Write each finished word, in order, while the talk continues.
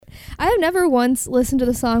I've never once listened to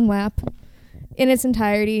the song WAP in its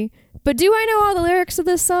entirety, but do I know all the lyrics of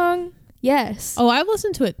this song? Yes. Oh, I've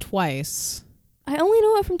listened to it twice. I only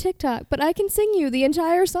know it from TikTok, but I can sing you the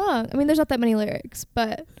entire song. I mean, there's not that many lyrics,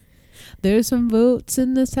 but... There's some votes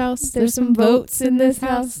in this house. There's some votes in this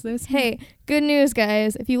house. Hey, good news,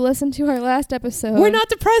 guys. If you listen to our last episode... We're not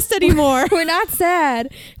depressed anymore. We're not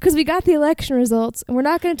sad, because we got the election results, and we're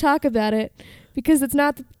not going to talk about it, because it's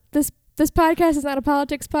not... This podcast is not a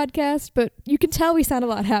politics podcast, but you can tell we sound a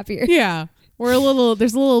lot happier. Yeah. There's a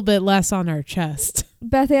little bit less on our chest.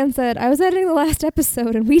 Beth Ann said, I was editing the last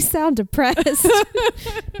episode and we sound depressed.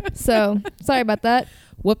 So, sorry about that.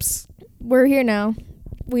 Whoops. We're here now.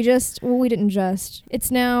 We didn't just.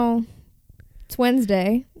 It's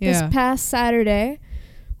Wednesday. Yeah. This past Saturday,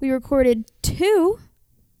 we recorded 2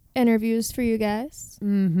 interviews for you guys.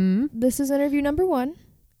 Mm-hmm. This is interview number 1.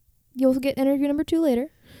 You'll get interview number 2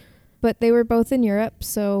 later. But they were both in Europe,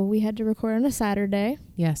 so we had to record on a Saturday.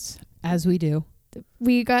 Yes, as we do.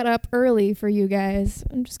 We got up early for you guys.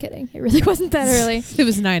 I'm just kidding. It really wasn't that early. It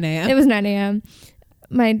was 9 a.m. It was 9 a.m.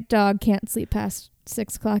 My dog can't sleep past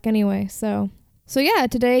 6 o'clock anyway. So yeah,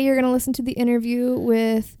 today you're going to listen to the interview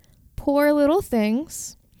with Poor Little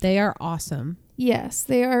Things. They are awesome. Yes,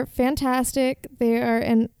 they are fantastic. They are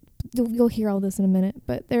you'll hear all this in a minute,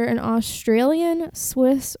 but they're an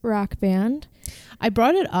Australian-Swiss rock band. I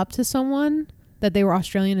brought it up to someone that they were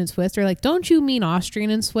Australian and Swiss. They're like, don't you mean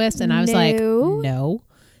Austrian and Swiss? And I was like, no,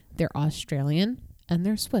 they're Australian and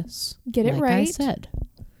they're Swiss. Get it right. Like I said.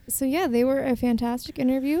 So yeah, they were a fantastic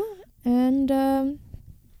interview. And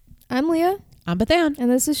I'm Leah. I'm Beth Ann.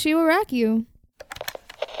 And this is She Will Rock You.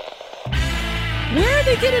 Where are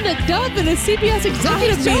they getting a dub in a CBS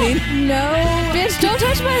executive meeting? No. Bitch, don't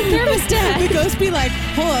touch my thermostat. The ghost be like,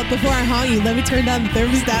 hold up, before I haunt you, let me turn down the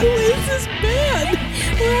thermostat. Who is this band?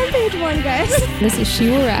 We're on page 1, guys. This is She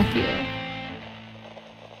Will Rock You.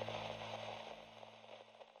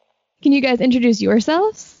 Can you guys introduce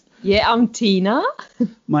yourselves? Yeah, I'm Tina.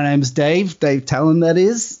 My name's Dave Talon, that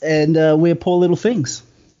is, and we're Poor Little Things.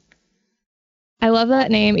 I love that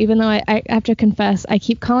name, even though I have to confess, I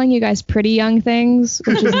keep calling you guys Pretty Young Things,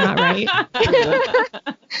 which is not right.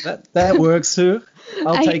 That works too.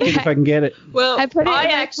 I'll take it if I can get it. Well, I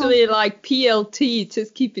actually like PLT,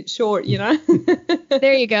 just keep it short, you know.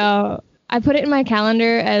 There you go. I put it in my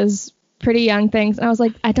calendar as Pretty Young Things, and I was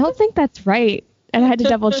like, I don't think that's right. And I had to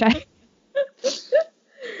double check.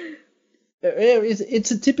 It's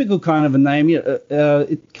a typical kind of a name.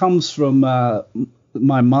 It comes from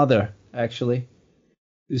my mother, actually.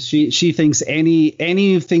 She thinks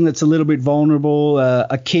anything that's a little bit vulnerable,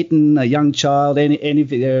 a kitten, a young child,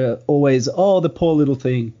 anything, they're always, the poor little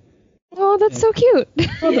thing. Oh, that's so cute.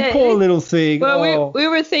 Oh, the poor little thing. Well, we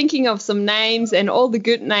were thinking of some names, and all the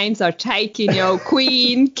good names are taken,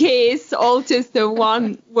 Queen, Kiss, all just the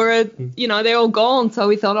one word, they're all gone. So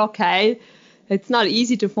we thought, okay, it's not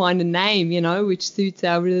easy to find a name, which suits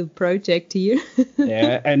our little project here.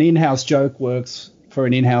 Yeah, an in-house joke works for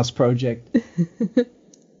an in-house project.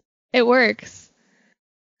 It works.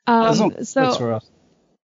 Works for us.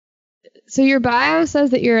 So your bio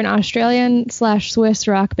says that you're an Australian/Swiss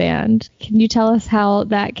rock band. Can you tell us how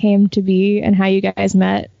that came to be and how you guys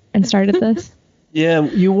met and started this? Yeah,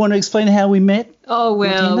 you want to explain how we met? Oh,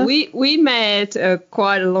 well, we met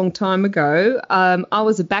quite a long time ago. I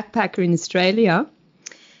was a backpacker in Australia,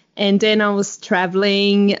 and then I was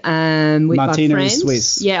traveling with Martina my friends. Is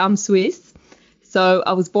Swiss. Yeah, I'm Swiss. So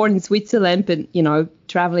I was born in Switzerland, but,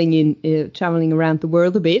 traveling around the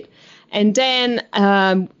world a bit. And then,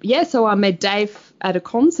 so I met Dave at a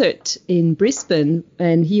concert in Brisbane,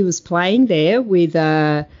 and he was playing there with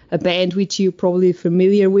a band which you're probably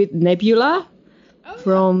familiar with, Nebula.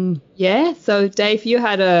 So Dave,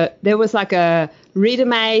 there was like a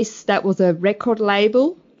Rhythm Ace, that was a record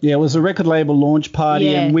label. Yeah, it was a record label launch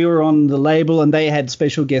party, and we were on the label, and they had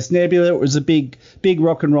special guest Nebula. It was a big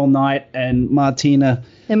rock and roll night, and Martina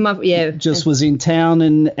was in town,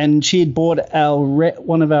 and she had bought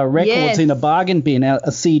one of our records in a bargain bin,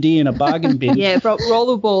 a CD in a bargain bin. Yeah,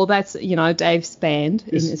 Rollerball, that's, Dave's band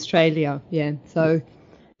in Australia. Yeah, so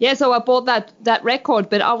I bought that record,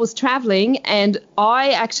 but I was traveling, and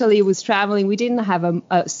I actually was traveling. We didn't have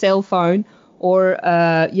a cell phone or,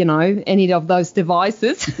 any of those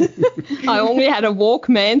devices. I only had a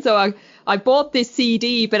Walkman, so I bought this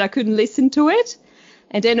CD, but I couldn't listen to it.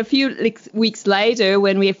 And then a few weeks later,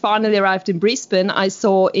 when we finally arrived in Brisbane, I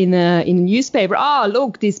saw in a newspaper,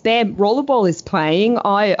 look, this band Rollerball is playing.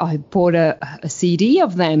 I bought a CD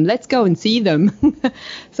of them. Let's go and see them.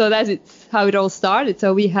 So that's how it all started.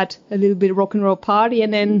 So we had a little bit of rock and roll party,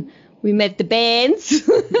 and then we met the bands.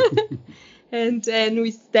 And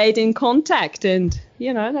we stayed in contact, and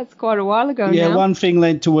that's quite a while ago Yeah, now. one thing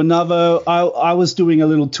led to another. I was doing a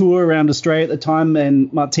little tour around Australia at the time,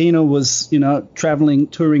 and Martina was,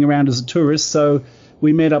 touring around as a tourist. So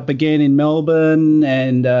we met up again in Melbourne,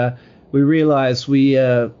 and we realized we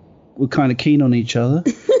were kind of keen on each other.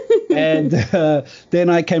 And then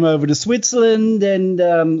I came over to Switzerland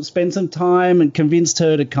and spent some time and convinced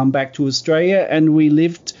her to come back to Australia, and we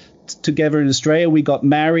lived together in Australia. We got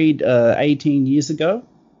married 18 years ago.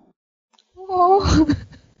 Oh.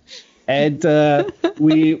 And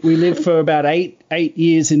we lived for about eight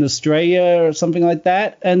years in Australia or something like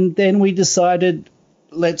that. And then we decided,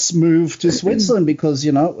 let's move to Switzerland because,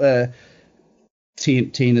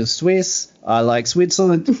 Tina's Swiss. I like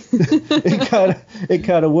Switzerland. it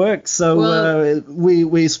kind of works. So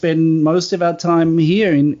we spend most of our time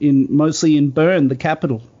here mostly in Bern, the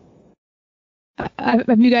capital.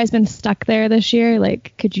 Have you guys been stuck there this year?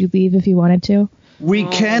 Like, could you leave if you wanted to? We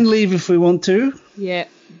can leave if we want to. Yeah,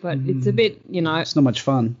 but it's a bit, It's not much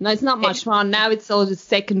fun. No, it's not much fun. Now it's all the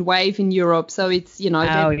second wave in Europe, so it's,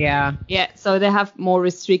 yeah. Yeah, so they have more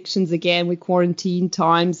restrictions again with quarantine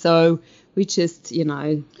time, so we just,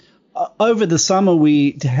 Over the summer,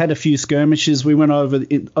 we had a few skirmishes. We went over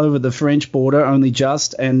the French border only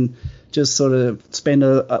just, and just sort of spend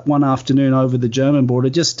one afternoon over the German border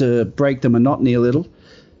just to break the monotony a little.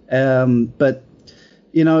 But,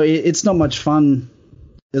 it's not much fun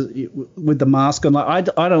with the mask on. I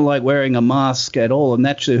don't like wearing a mask at all, and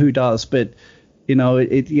naturally, who does? But,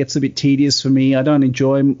 it gets a bit tedious for me. I don't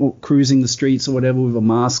enjoy cruising the streets or whatever with a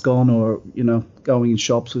mask on, or, going in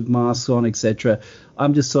shops with masks on, etc.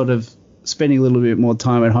 I'm just sort of spending a little bit more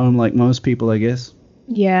time at home like most people, I guess.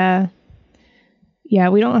 Yeah. Yeah,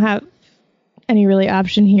 we don't have any really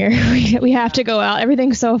option here. We have to go out.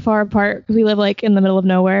 Everything's so far apart. We live like in the middle of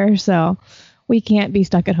nowhere, so we can't be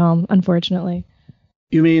stuck at home, unfortunately.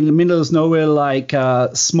 You mean the middle of nowhere, like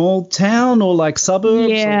a small town or like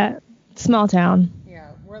suburbs? Yeah, small town.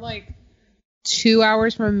 Yeah, we're like 2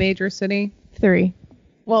 hours from a major city. 3.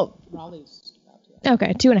 Well, Raleigh's about 2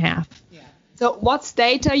 Okay, 2.5. Yeah. So what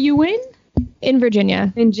state are you in? In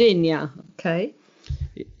Virginia. Virginia. Okay.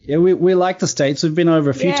 Yeah, we like the States. We've been over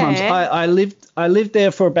a few times. Yeah. I lived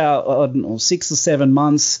there for about 6 or 7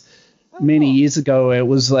 months many years ago. It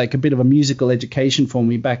was like a bit of a musical education for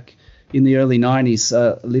me back in the early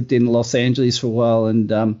 90s. Lived in Los Angeles for a while,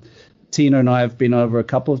 and Tina and I have been over a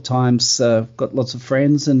couple of times, got lots of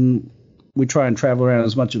friends, and we try and travel around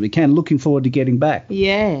as much as we can. Looking forward to getting back.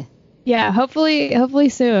 Yeah. Yeah, hopefully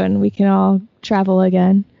soon we can all travel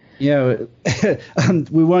again. Yeah,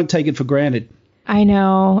 we won't take it for granted. I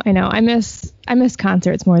know. I miss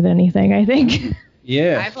concerts more than anything, I think.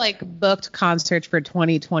 Yeah. I've like booked concerts for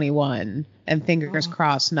 2021, and fingers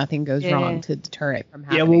crossed nothing goes wrong to deter it from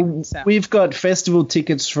happening. Yeah, well, we've got festival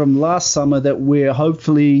tickets from last summer that we're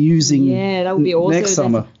hopefully using that would be awesome. next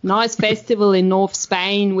summer. Nice festival in North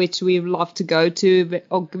Spain, which we'd love to go to.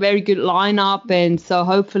 A very good lineup, and so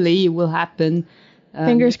hopefully it will happen.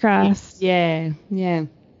 Fingers crossed. Yeah. It'd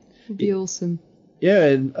be awesome. Yeah,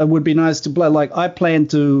 it would be nice to play. Like, I plan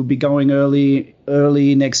to be going early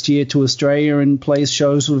next year to Australia and play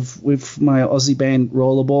shows with my Aussie band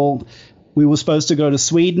Rollerball. We were supposed to go to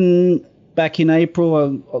Sweden back in April.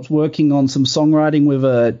 I was working on some songwriting with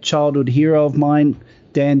a childhood hero of mine,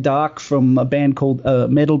 Dan Dark, from a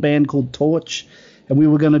metal band called Torch. And we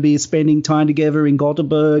were going to be spending time together in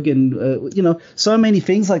Gothenburg and, so many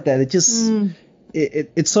things like that. It just,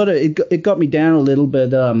 it got me down a little,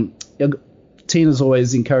 but Tina's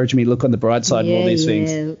always encouraged me to look on the bright side of all these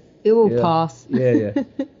things. It will pass. Yeah.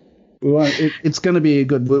 It's going to be a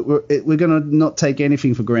good. We're going to not take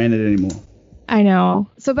anything for granted anymore. I know.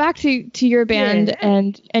 So back to your band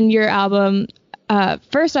and your album.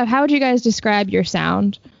 First off, how would you guys describe your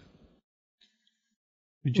sound?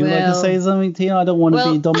 Would you like to say something, Tina? I don't want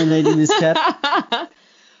to be dominating this chat.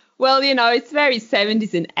 Well, it's very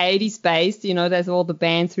 70s and 80s based. There's all the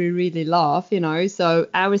bands we really love, So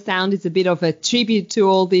our sound is a bit of a tribute to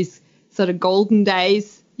all these sort of golden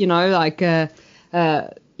days, like, I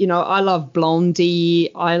love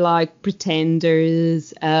Blondie. I like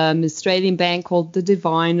Pretenders, Australian band called The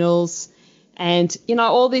Divinals. And,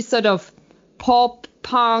 all this sort of pop,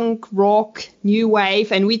 punk, rock, new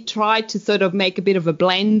wave. And we tried to sort of make a bit of a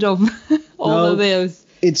blend of all of those.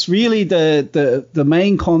 It's really the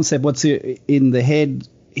main concept. What's in the head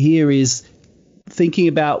here is thinking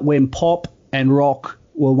about when pop and rock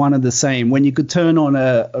were one and the same. When you could turn on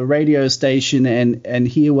a radio station and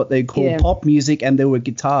hear what they call pop music, and there were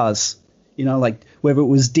guitars. Like whether it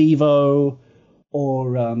was Devo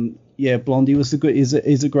or Blondie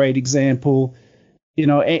is a great example.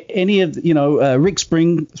 any of Rick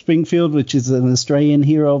Springfield, which is an Australian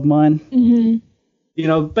hero of mine.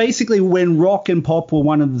 Mm-hmm. Basically when rock and pop were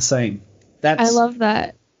one and the same. I love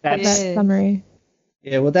that. That summary.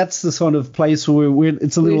 Yeah, well, that's the sort of place where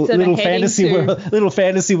it's a little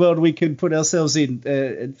fantasy world we can put ourselves in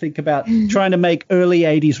and think about trying to make early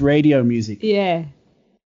 80s radio music. Yeah.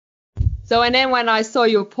 So, and then when I saw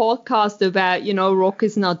your podcast about, rock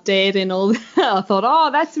is not dead and all that, I thought, oh,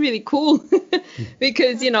 that's really cool.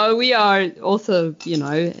 Because, we are also,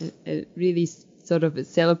 really sort of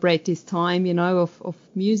celebrate this time, of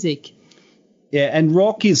music. Yeah, and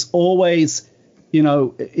rock is always,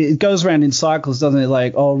 it goes around in cycles, doesn't it?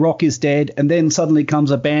 Like, oh, rock is dead. And then suddenly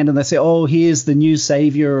comes a band and they say, oh, here's the new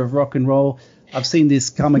savior of rock and roll. I've seen this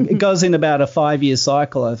coming. It goes in about a 5-year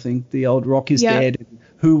cycle, I think. The old rock is dead.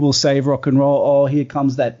 Who will save rock and roll? Oh, here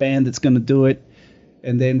comes that band that's going to do it.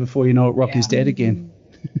 And then before you know it, rock is dead again.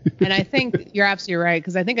 And I think you're absolutely right,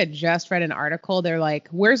 because I think I just read an article. They're like,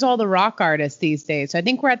 where's all the rock artists these days? So I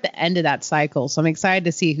think we're at the end of that cycle. So I'm excited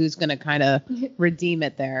to see who's going to kind of redeem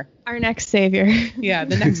it there. Our next savior. Yeah,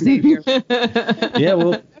 the next savior. Yeah,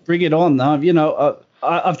 well, bring it on.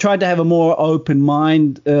 I've tried to have a more open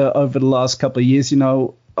mind over the last couple of years.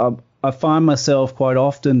 I find myself quite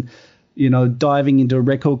often diving into a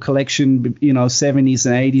record collection, 70s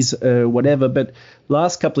and 80s, whatever. But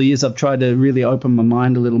last couple of years, I've tried to really open my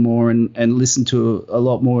mind a little more and listen to a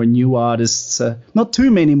lot more new artists. Not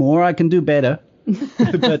too many more. I can do better.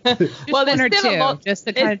 But well, there's one or two, just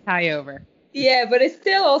to kind of tie over. Yeah, but it's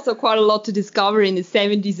still also quite a lot to discover in the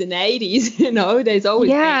 70s and 80s. There's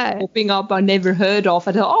always bands popping up I never heard of.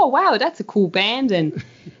 I thought, oh, wow, that's a cool band. And,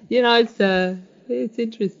 it's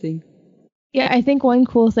interesting. Yeah, I think one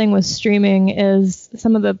cool thing with streaming is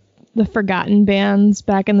some of the forgotten bands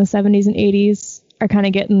back in the 70s and 80s are kind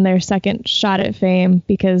of getting their second shot at fame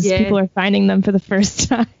because people are finding them for the first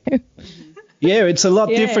time. Yeah, it's a lot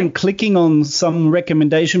different clicking on some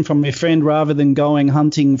recommendation from your friend rather than going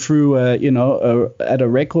hunting through, at a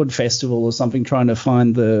record festival or something trying to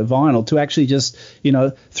find the vinyl, to actually just,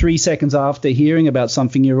 3 seconds after hearing about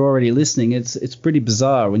something you're already listening. It's pretty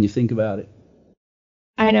bizarre when you think about it.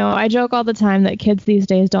 I know. I joke all the time that kids these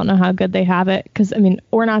days don't know how good they have it because,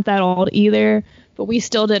 we're not that old either, but we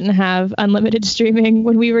still didn't have unlimited streaming.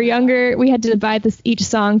 When we were younger, we had to buy each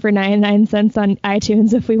song for 99 cents on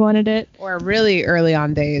iTunes if we wanted it. Or really early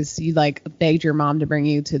on days, you begged your mom to bring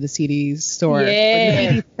you to the CD store. Yeah. Or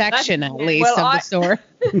the CD section at least of the store.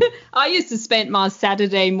 I used to spend my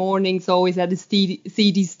Saturday mornings always at the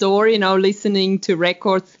CD store, listening to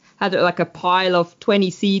records. Had a pile of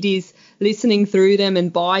 20 CDs, listening through them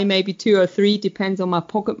and buy maybe 2 or 3, depends on my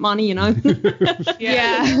pocket money,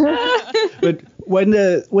 Yeah. But when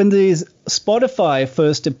the Spotify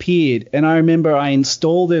first appeared, and I remember I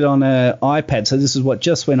installed it on an iPad, so this is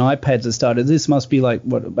just when iPads had started. This must be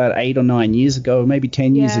about 8 or 9 years ago, maybe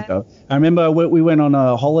 10 years ago. I remember we went on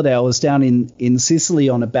a holiday. I was down in Sicily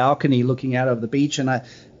on a balcony looking out over the beach, and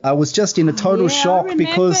I was just in a total shock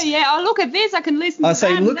because look at this. I can listen. I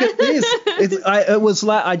say, look at this. It was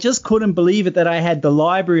like I just couldn't believe it that I had the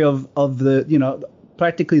library of the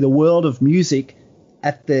practically the world of music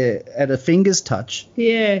at a finger's touch.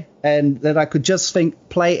 Yeah. And that I could just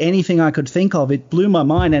play anything I could think of. It blew my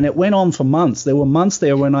mind, and it went on for months. There were months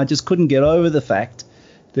there when I just couldn't get over the fact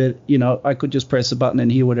that I could just press a button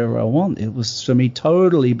and hear whatever I want. It was for me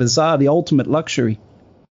totally bizarre, the ultimate luxury.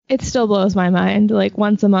 It still blows my mind.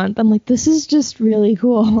 Once a month, I'm like, this is just really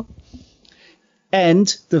cool.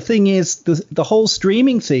 And the thing is, the whole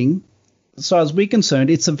streaming thing, as far as we're concerned,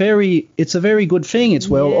 it's a very good thing. It's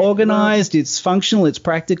well organized, it's functional, it's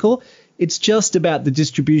practical. It's just about the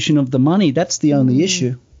distribution of the money. That's the only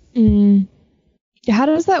issue. Mm. How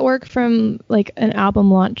does that work from an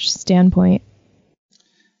album launch standpoint?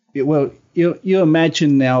 Yeah, well, you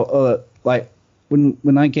imagine now,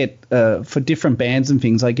 when I get for different bands and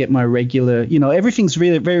things, I get my regular, everything's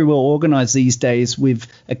really very well organized these days with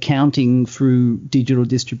accounting through digital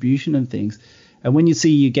distribution and things. And when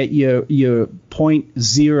you get your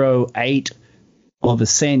 0.08 of a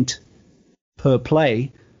cent per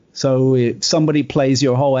play, so if somebody plays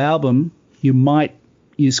your whole album, you're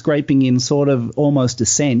scraping in sort of almost a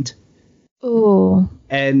cent. Ooh.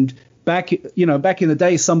 And back in the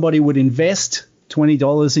day, somebody would invest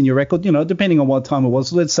 $20 in your record, depending on what time it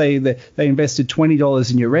was. Let's say that they invested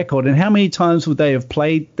 $20 in your record, and how many times would they have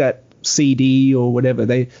played that CD or whatever?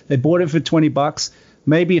 They bought it for $20.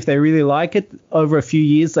 Maybe if they really like it, over a few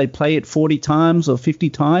years they play it 40 times or 50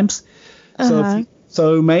 times. Uh-huh.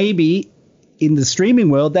 So maybe in the streaming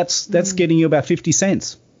world, that's getting you about 50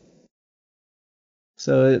 cents.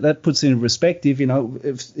 So that puts in perspective,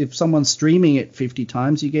 if someone's streaming it 50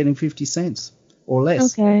 times, you're getting 50 cents or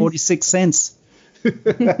less, Okay. 46 cents. But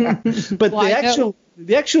the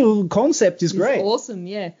actual concept is great. It's awesome,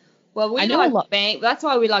 yeah. Well, we I know like a lot. that's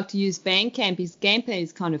why we like to use Bandcamp. Is Bandcamp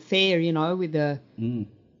is kind of fair, with the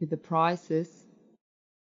prices.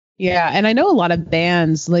 Yeah, and I know a lot of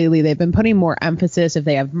bands lately, they've been putting more emphasis if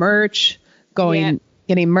they have merch,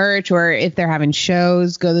 getting merch, or if they're having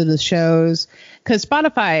shows, go to the shows. Because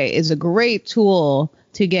Spotify is a great tool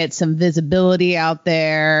to get some visibility out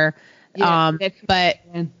there. Yeah, But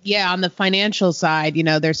on the financial side,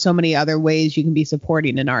 there's so many other ways you can be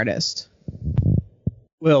supporting an artist.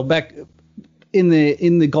 Well, back in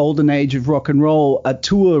the golden age of rock and roll, a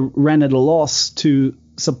tour ran at a loss to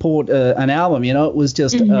support an album. It was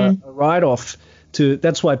just a write-off.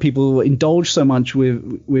 That's why people indulge so much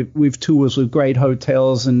with tours with great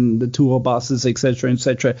hotels and the tour buses,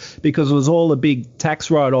 etc., because it was all a big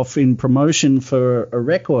tax write-off in promotion for a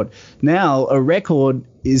record. Now a record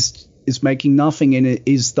is making nothing, and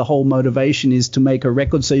the whole motivation is to make a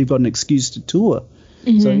record so you've got an excuse to tour.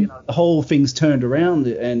 So the whole thing's turned around,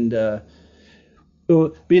 and as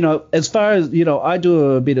far as I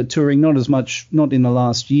do a bit of touring, not in the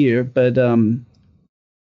last year, but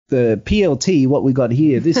the PLT, what we got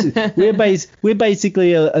here, this is we're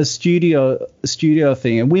basically a studio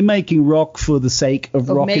thing, and we're making rock for the sake of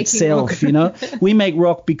rock itself. We make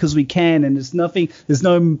rock because we can, and there's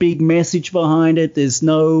no big message behind it. There's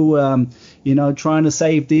no trying to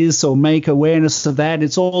save this or make awareness of that.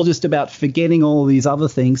 It's all just about forgetting all these other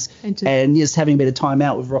things and just having a bit of time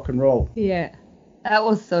out with rock and roll. Yeah, that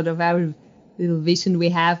was sort of our little vision we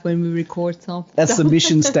have when we record something. That's the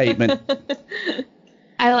mission statement.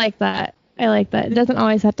 I like that. It doesn't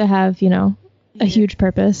always have to have, a huge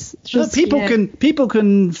purpose. It's just, people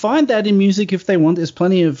can find that in music if they want. There's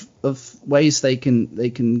plenty of ways they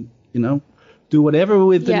can do whatever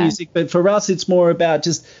with the music. But for us, it's more about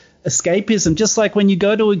just escapism. Just like when you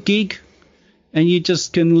go to a gig and you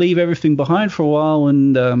just can leave everything behind for a while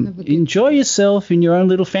and enjoy yourself in your own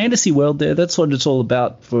little fantasy world there. That's what it's all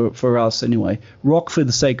about for us anyway. Rock for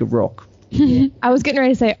the sake of rock. I was getting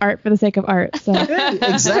ready to say art for the sake of art. So.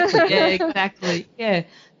 Yeah, exactly. Yeah, exactly. Yeah.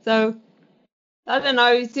 So I don't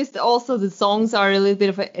know. It's just also the songs are a little bit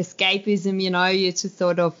of escapism. You just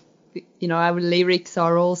sort of, our lyrics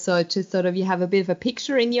are also just sort of you have a bit of a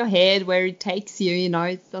picture in your head where it takes you.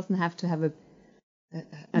 It doesn't have to have a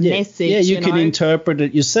message. Yeah, you can interpret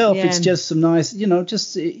it yourself. Yeah. It's just some nice,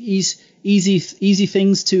 just easy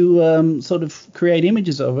things to sort of create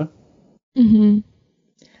images over. Mm-hmm.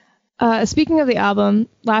 Speaking of the album,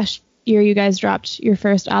 last year you guys dropped your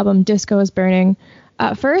first album, Disco is Burning.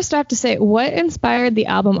 First, I have to say, what inspired the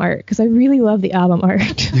album art? Because I really love the album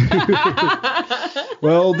art.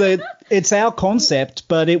 Well, it's our concept,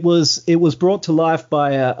 but it was brought to life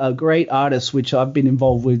by a great artist, which I've been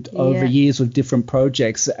involved with over years with different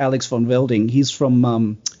projects, Alex von Velding. He's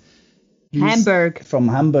from Hamburg. From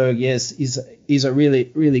Hamburg, yes. He's a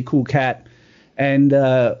really, really cool cat. And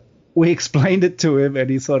we explained it to him, and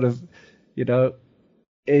he sort of,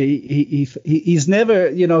 he's never,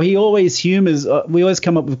 he always humors. We always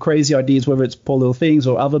come up with crazy ideas, whether it's Poor Little Things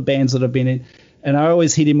or other bands that have been in. And I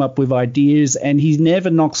always hit him up with ideas, and he never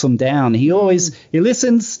knocks them down. He always he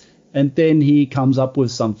listens, and then he comes up with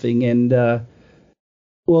something. And the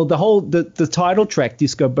title track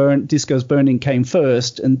Disco's Burning came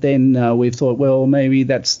first, and then we thought, well, maybe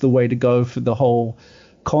that's the way to go for the whole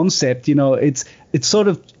concept. It's sort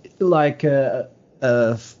of like one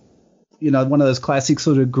of those classic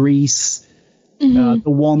sort of Grease, The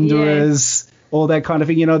Wanderers, all that kind of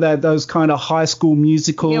thing. Those kind of high school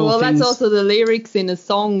musical. Yeah, well, things. that's also the lyrics in a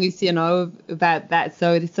song is about that.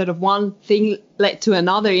 So it's sort of one thing led to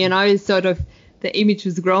another. It's sort of the image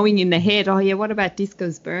was growing in the head. Oh yeah, what about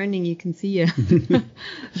Disco's Burning? You can see a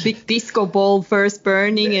big disco ball first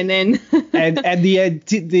burning, and then and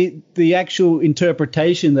the actual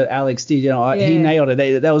interpretation that Alex did, he nailed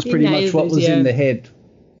it. That was pretty much what was in the head.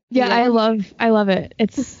 Yeah, I love it.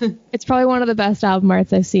 It's probably one of the best album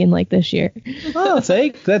arts I've seen this year. Oh, that's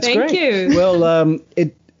great. Thank you. Well,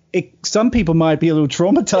 some people might be a little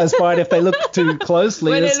traumatized by it if they look too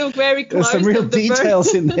closely. When they look very close, there's some real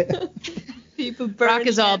details in there. People rock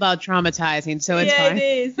is all about traumatizing, so it's fine. It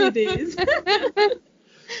is.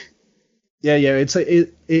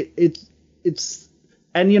 It's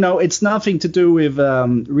and it's nothing to do with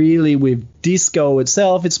really with disco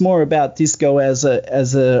itself. It's more about disco as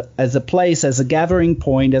a place, as a gathering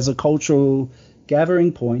point, as a cultural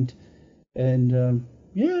gathering point. And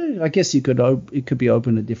I guess it could be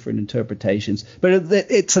open to different interpretations. But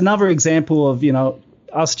it's another example of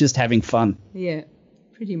us just having fun. Yeah.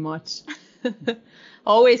 pretty much. I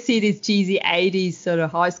always see these cheesy 80s sort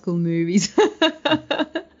of high school movies.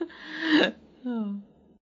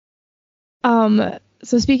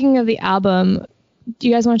 So speaking of the album, do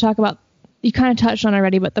you guys want to talk about, you kind of touched on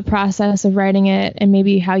already, but the process of writing it and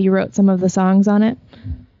maybe how you wrote some of the songs on it?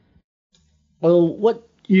 Well, what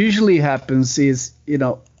usually happens is,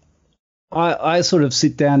 I sort of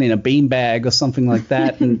sit down in a beanbag or something like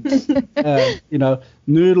that and,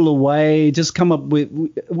 noodle away, just come up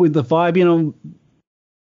with the vibe.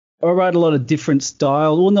 I write a lot of different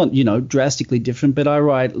style, well, not, drastically different, but I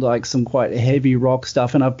write like some quite heavy rock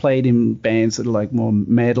stuff, and I've played in bands that are like more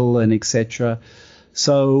metal and etc.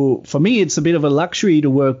 So for me, it's a bit of a luxury to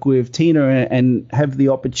work with Tina and have the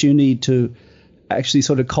opportunity to actually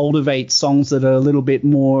sort of cultivate songs that are a little bit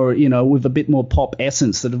more, with a bit more pop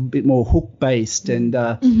essence, that are a bit more hook based. And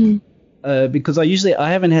because I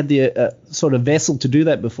haven't had the sort of vessel to do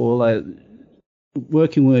that before. Like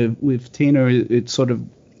working with Tina, it sort of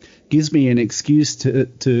gives me an excuse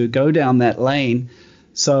to go down that lane.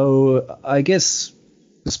 So I guess,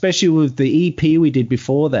 especially with the EP we did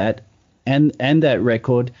before that and that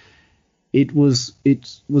record, it was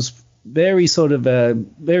very sort of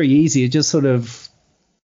very easy. It just sort of,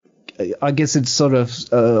 I guess it's sort of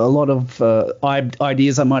a lot of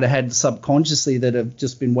ideas I might have had subconsciously that have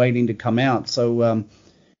just been waiting to come out. So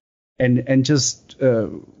and just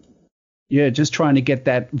just trying to get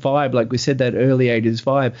that vibe, like we said, that early 80s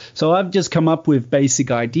vibe. So I've just come up with basic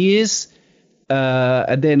ideas,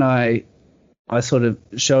 and then I sort of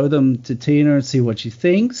show them to Tina and see what she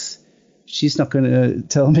thinks. She's not going to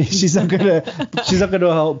tell me. She's not going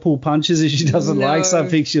to pull punches if she doesn't like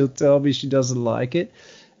something. She'll tell me she doesn't like it.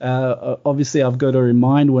 Obviously, I've got her in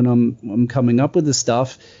mind when I'm coming up with the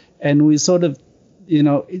stuff, and we sort of,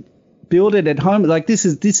 build it at home. Like this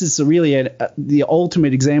is really the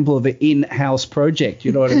ultimate example of an in-house project.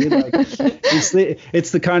 You know what I mean? Like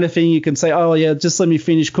it's the kind of thing you can say, oh yeah, just let me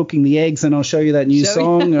finish cooking the eggs and I'll show you that new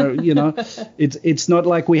song. Or it's not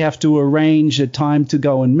like we have to arrange a time to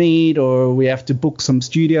go and meet, or we have to book some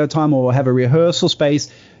studio time or have a rehearsal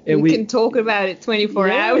space. We can talk about it 24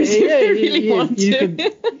 hours if you really want to.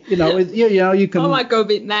 You can. I might go a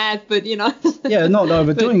bit mad, but Yeah, not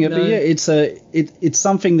overdoing it, but it's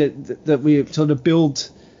something that we sort of build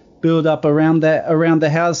up around the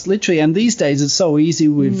house, literally. And these days it's so easy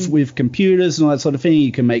with computers and all that sort of thing.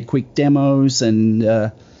 You can make quick demos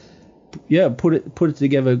and put it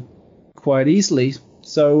together quite easily.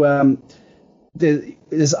 So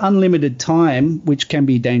there's unlimited time, which can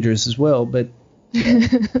be dangerous as well, but.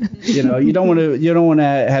 You don't want to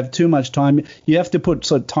have too much time. You have to put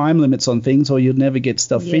sort of time limits on things, or you'll never get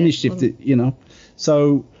stuff finished.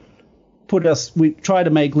 So we try to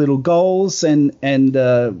make little goals, and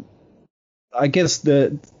I guess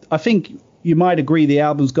I think you might agree the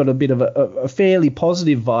album's got a bit of a fairly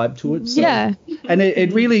positive vibe to it. So, yeah, and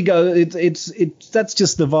it really goes. It's that's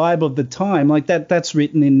just the vibe of the time. Like that's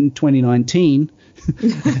written in 2019.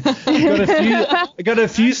 I got a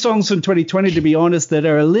few songs from 2020, to be honest, that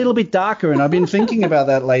are a little bit darker, and I've been thinking about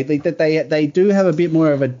that lately. That they do have a bit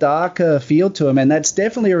more of a darker feel to them, and that's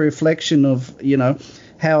definitely a reflection of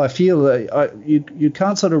how I feel. You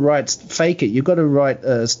can't sort of fake it. You've got to write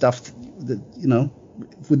stuff that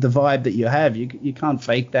with the vibe that you have. You can't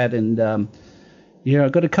fake that. And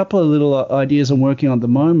I've got a couple of little ideas I'm working on at the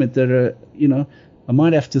moment that are I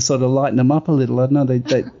might have to sort of lighten them up a little. I don't know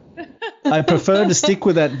they I prefer to stick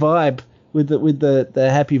with that vibe, with the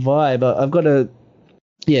happy vibe. I've got to,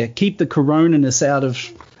 keep the coronaness out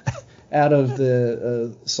of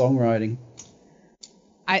the songwriting.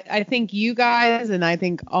 I think you guys, and I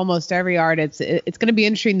think almost every artist, it's going to be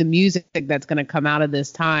interesting, the music that's going to come out of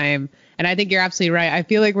this time. And I think you're absolutely right. I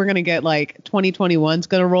feel like we're going to get 2021's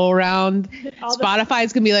going to roll around.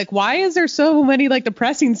 Spotify's going to be like, why is there so many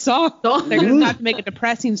depressing songs? They're going to have to make a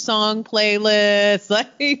depressing song playlist.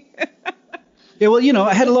 Yeah, well,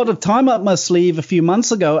 I had a lot of time up my sleeve a few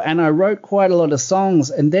months ago, and I wrote quite a lot of songs.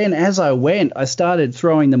 And then as I went, I started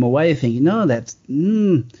throwing them away, thinking, no, that's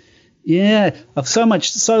I've so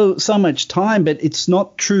much time, but it's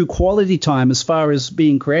not true quality time as far as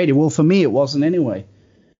being creative. Well, for me, it wasn't anyway.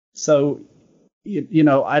 So,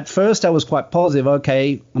 at first I was quite positive.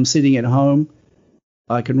 Okay, I'm sitting at home,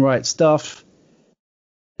 I can write stuff.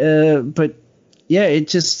 But yeah, it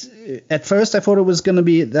just, at first I thought it was going to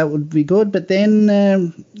be, that would be good, but then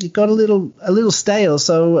it got a little stale.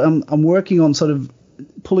 So I'm working on sort of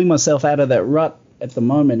pulling myself out of that rut at the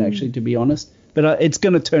moment, actually, to be honest. But it's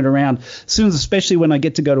going to turn around soon, especially when I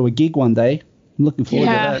get to go to a gig one day. I'm looking forward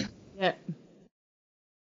to that.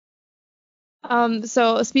 Yeah.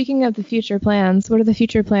 So speaking of the future plans, what are the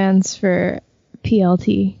future plans for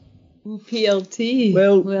PLT? PLT.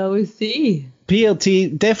 Well, we'll see.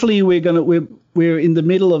 PLT, definitely we're in the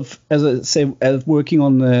middle of, as I said, working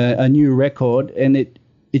on a new record, and it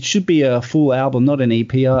should be a full album, not an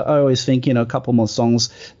EP. I always think, a couple more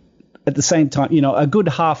songs. At the same time, a good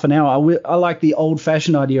half an hour. I like the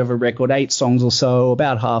old-fashioned idea of a record, 8 songs or so,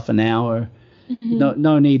 about half an hour. Mm-hmm.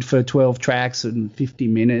 No need for 12 tracks and 50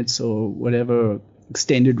 minutes or whatever,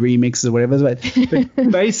 extended remixes or whatever.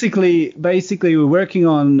 But basically, we're working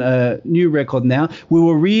on a new record now. We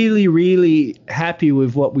were really, really happy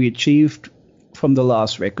with what we achieved from the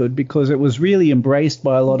last record because it was really embraced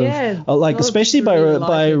by a lot of, especially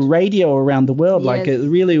by radio around the world. Yes. Like it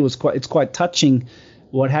really was it's quite touching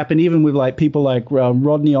what happened, even with like people like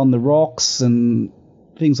Rodney on the Rocks and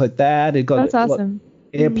things like that. It got That's awesome.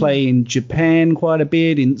 Airplay in Japan quite a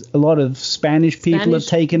bit. In a lot of Spanish people have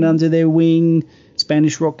taken under their wing,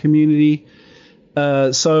 Spanish rock community.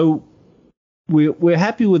 So we're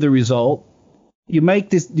happy with the result. You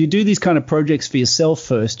do these kind of projects for yourself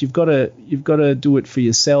first. You've got to do it for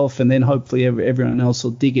yourself, and then hopefully everyone else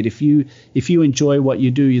will dig it. If you enjoy what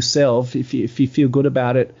you do yourself, if you feel good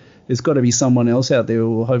about it, there's got to be someone else out there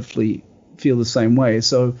who will hopefully feel the same way.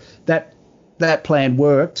 So that plan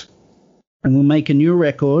worked. And we'll make a new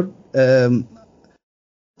record.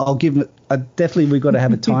 I'll give it. Definitely, we've got to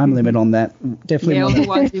have a time limit on that. Definitely. Yeah,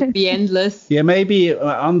 otherwise it'll be endless. Yeah, maybe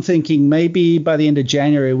I'm thinking maybe by the end of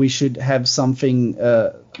January we should have something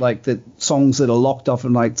like the songs that are locked off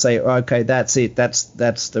and like say, okay, that's it,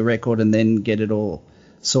 that's the record, and then get it all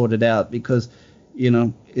sorted out because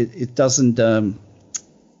it doesn't.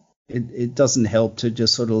 It doesn't help to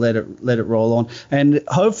just sort of let it roll on. And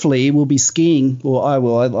hopefully we'll be skiing, or I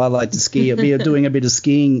will. I like to ski. I'll be doing a bit of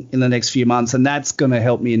skiing in the next few months, and that's going to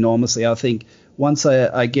help me enormously. I think once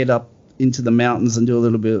I get up into the mountains and do a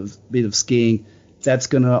little bit of skiing, that's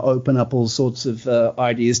going to open up all sorts of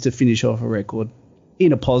ideas to finish off a record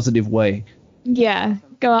in a positive way. Yeah,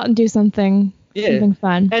 go out and do something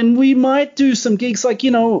fun. And we might do some gigs like,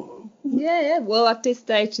 Yeah, well, at this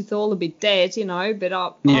stage, it's all a bit dead, but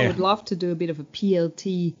I would love to do a bit of a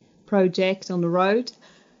PLT project on the road.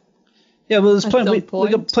 Yeah, well,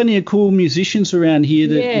 we've got plenty of cool musicians around here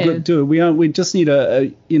that do it. We just need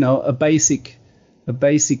a basic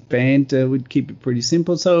band. We'd keep it pretty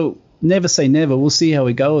simple. So never say never. We'll see how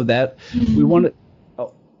we go with that. Mm-hmm. We want it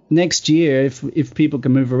next year, if people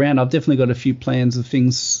can move around. I've definitely got a few plans of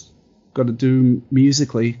things got to do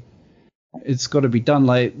musically. It's got to be done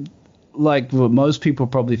like what most people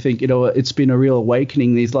probably think, it's been a real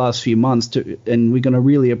awakening these last few months and we're going to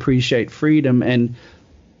really appreciate freedom, and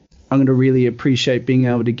I'm going to really appreciate being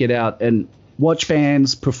able to get out and watch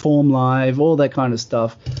bands perform live, all that kind of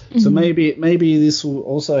stuff. Mm-hmm. So maybe this will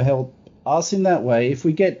also help us in that way. If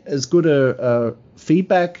we get as good a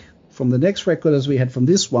feedback from the next record as we had from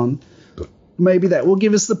this one, maybe that will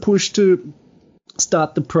give us the push to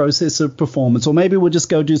start the process of performance, or maybe we'll just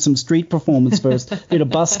go do some street performance first. Bit of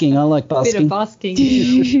busking. I like busking. Bit of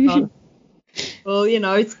busking. Well,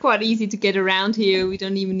 it's quite easy to get around here. We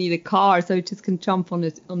don't even need a car, so we just can jump on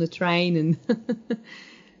the train and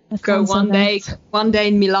go one day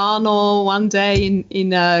in Milano, one day in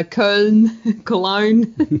Köln,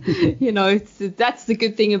 Cologne. That's the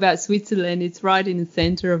good thing about Switzerland. It's right in the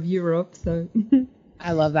center of Europe, so.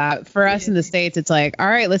 I love that. For us in the States, it's like, all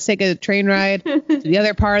right, let's take a train ride to the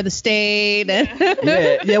other part of the state.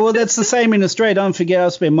 Yeah, well, that's the same in Australia. Don't forget,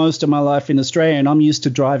 I've spent most of my life in Australia, and I'm used to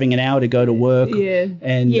driving an hour to go to work. Yeah.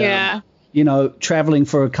 And, traveling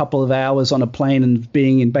for a couple of hours on a plane and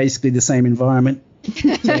being in basically the same environment.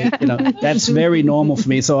 So, that's very normal for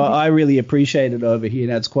me. So I really appreciate it over here.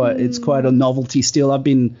 It's quite a novelty still. I've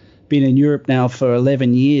been in Europe now for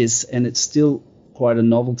 11 years, and it's still quite a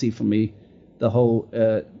novelty for me. The whole,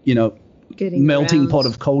 getting melting around. pot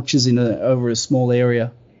of cultures over a small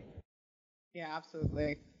area. Yeah,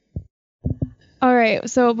 absolutely. All right.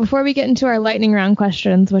 So before we get into our lightning round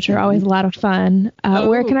questions, which are always a lot of fun,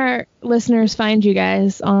 where can our listeners find you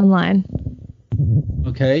guys online?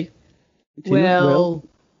 Okay. Well,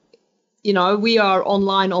 we are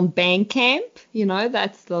online on Bandcamp.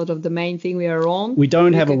 That's sort of the main thing we are on. We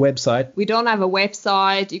don't have a website. We don't have a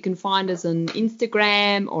website. You can find us on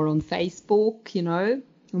Instagram or on Facebook,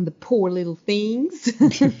 on the poor little things.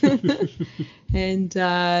 And,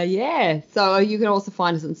 so you can also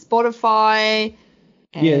find us on Spotify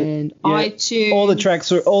and iTunes. All the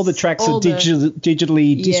tracks are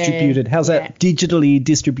digitally distributed. How's that? Digitally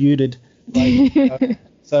distributed.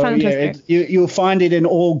 So you'll find it in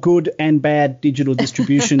all good and bad digital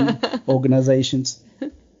distribution organizations.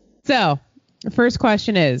 So the first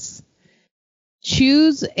question is,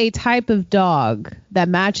 Choose a type of dog that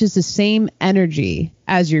matches the same energy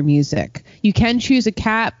as your music. You can choose a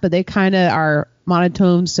cat, but they kind of are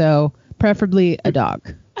monotone, so preferably a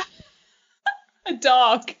dog. A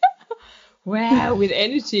dog. Wow, with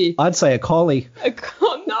energy. I'd say a collie.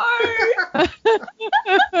 No.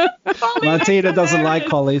 Martina doesn't like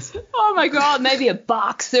collies. Oh my God, maybe a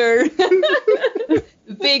boxer. A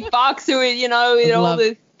big boxer with, with all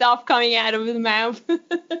the stuff coming out of the mouth.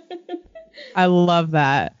 I love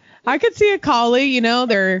that. I could see a collie,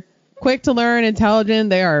 they're quick to learn, intelligent.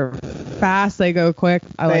 They are fast. They go quick.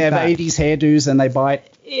 They have 80s hairdos and they bite.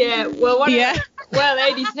 Yeah. Well, Well,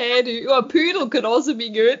 80s hairdo. Well, a poodle could also be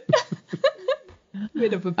good.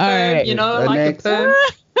 Bit of a perm, right. like a perm.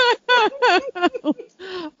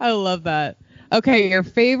 I love that. Okay, your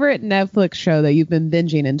favorite Netflix show that you've been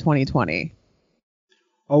binging in 2020?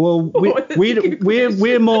 Oh well, we're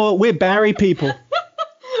Barry people.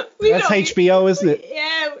 That's HBO, isn't it?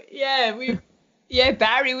 Yeah,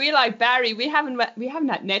 Barry. We like Barry. We haven't had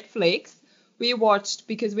Netflix. We watched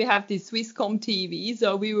because we have this Swisscom TV,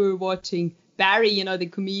 so we were watching Barry. The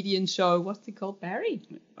comedian show. What's it called, Barry?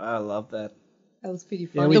 I love that. That was pretty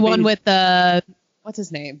funny. The one with what's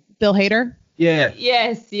his name? Bill Hader? Yeah.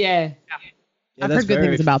 Yes, yeah. I've heard good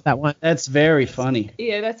things about that one. That's very funny.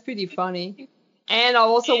 Yeah, that's pretty funny. And I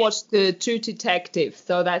also watched the True Detective,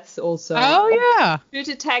 so that's also. Oh yeah. True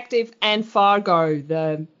Detective and Fargo.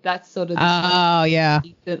 That's sort of. Oh yeah.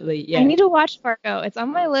 Recently, yeah. I need to watch Fargo. It's on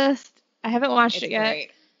my list. I haven't watched it yet. Great.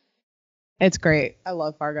 It's great. I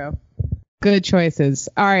love Fargo. Good choices.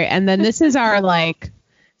 All right, and then this is our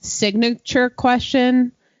signature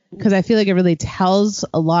question, because I feel like it really tells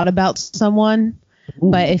a lot about someone. Ooh.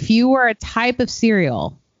 But if you were a type of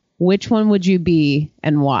cereal, which one would you be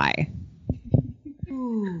and why?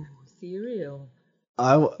 Ooh, cereal.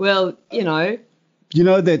 Well, you know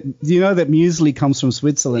that muesli comes from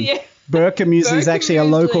Switzerland. Yeah. Birka muesli is actually a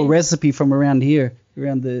local recipe from around here,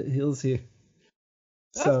 around the hills here.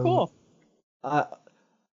 That's cool.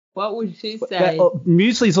 What would you say?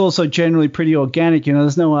 Muesli is also generally pretty organic.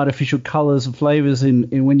 There's no artificial colors or flavors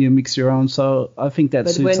in when you mix your own. So I think that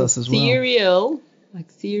suits us as well. Cereal,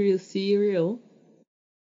 like cereal,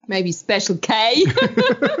 maybe Special K.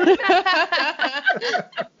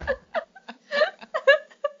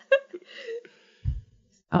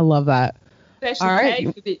 I love that.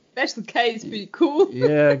 Special K is pretty cool.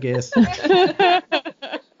 Yeah, I guess.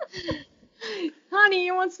 Honey,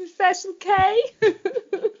 you want some Special K?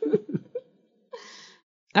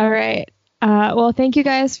 All right. Well, thank you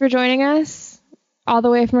guys for joining us all the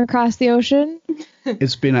way from across the ocean.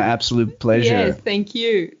 It's been an absolute pleasure. Yes, thank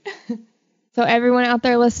you. So everyone out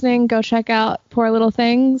there listening, go check out Poor Little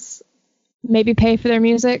Things. Maybe pay for their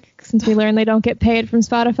music, since we learned they don't get paid from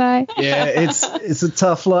Spotify. Yeah, it's a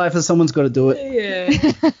tough life, and someone's got to do it. Yeah.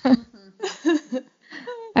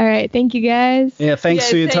 All right. Thank you, guys. Yeah, thanks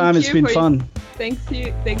for your time. It's been fun. Thank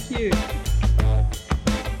you.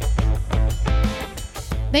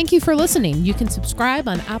 Thank you for listening. You can subscribe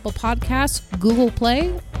on Apple Podcasts, Google Play,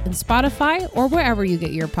 and Spotify, or wherever you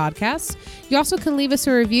get your podcasts. You also can leave us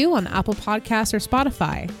a review on Apple Podcasts or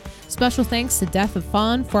Spotify. Special thanks to Death of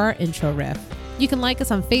Fawn for our intro riff. You can like us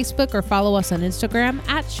on Facebook or follow us on Instagram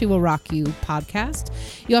at She Will Rock You Podcast.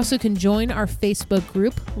 You also can join our Facebook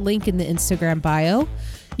group, link in the Instagram bio.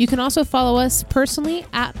 You can also follow us personally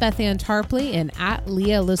at Beth Ann Tarpley and at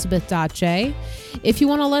LeahElizabeth.j. If you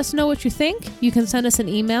want to let us know what you think, you can send us an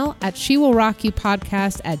email at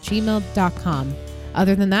shewillrockyoupodcast@gmail.com.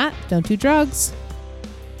 Other than that, don't do drugs.